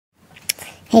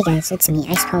Hey guys, it's me,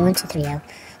 IcePaul1230.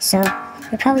 So,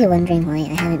 you're probably wondering why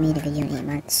I haven't made a video in 8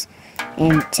 months.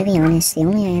 And to be honest, the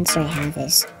only answer I have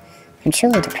is, I'm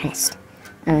truly depressed.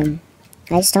 I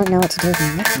just don't know what to do with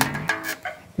my life anymore.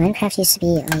 Minecraft used to be,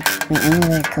 like, my only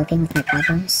way of coping with my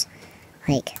problems.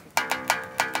 Like,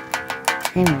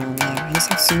 I don't know, man, I just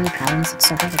have so many problems, it's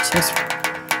so hard to choose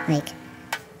from. Like,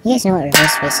 you guys know what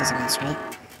reverse racism is, right?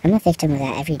 I'm a victim of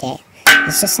that every day.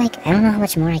 It's just like, I don't know how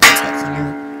much more I can take, you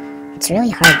know? It's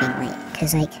really hard being white,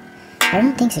 because, like,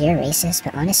 everyone thinks that you're racist,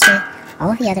 but honestly,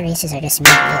 all of the other races are just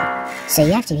mean to you. So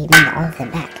you have to be mean to all of them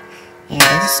back. And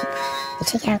they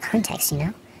take it out of context, you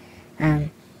know?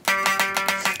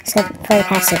 So for the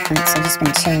past 6 months, I've just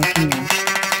been chilling, you know,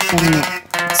 living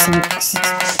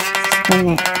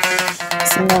that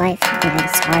single life, and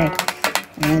it's hard,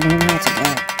 and I don't know what to do.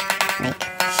 Like,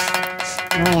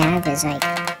 all I have is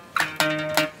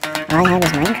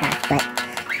Minecraft, but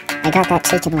I got that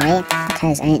taken away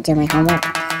because I didn't do my homework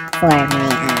for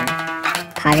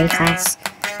my pottery class.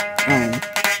 And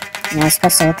I was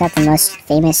supposed to look up the most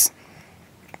famous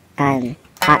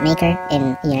pot maker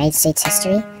in United States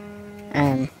history.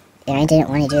 And I didn't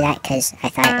want to do that because I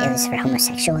thought it was for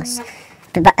homosexuals.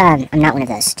 But I'm not one of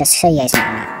those, just so you guys know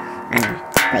I'm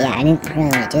not. But yeah, I didn't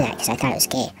really want to do that because I thought it was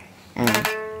gay.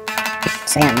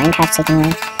 So yeah, Minecraft's taken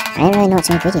away. I didn't really know what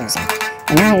to make videos of.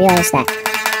 And now I realize that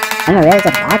I'm a really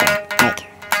good vlogger. Like,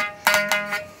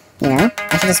 you know,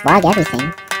 I can just vlog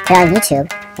everything, put it on YouTube,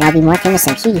 and I'll be more famous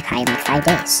than PewDiePie in like 5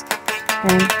 days.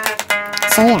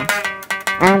 So yeah,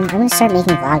 I'm gonna start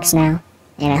making vlogs now,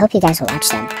 and I hope you guys will watch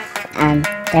them.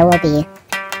 There will be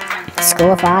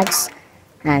school vlogs,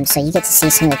 so you get to see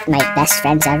some of my best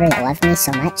friends ever that love me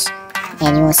so much,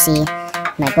 and you will see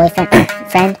my boyfriend,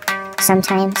 friend,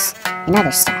 sometimes, and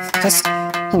other stuff. Just,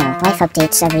 you know, life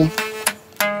updates every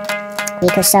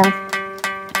week or so.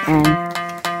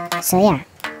 So yeah.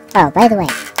 Oh, by the way,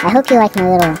 I hope you like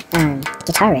my little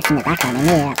guitar riff in the background. I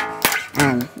made it up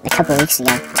a couple weeks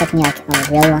ago. It took me like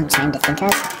a really long time to think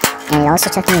of, and it also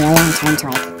took me a really long time to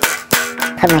like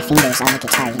put my fingers on the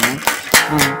guitar, you know.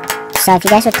 So if you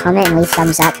guys would comment and leave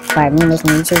thumbs up for me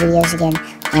making YouTube videos again,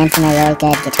 and for my really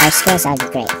good guitar skills, that would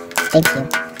be great. Thank you.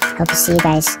 Hope to see you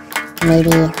guys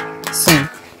maybe soon.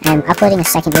 I'm uploading a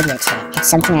second video today. It's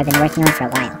something I've been working on for a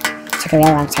while. Took a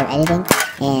really long time editing,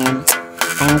 and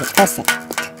finally get to post it.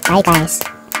 Bye guys.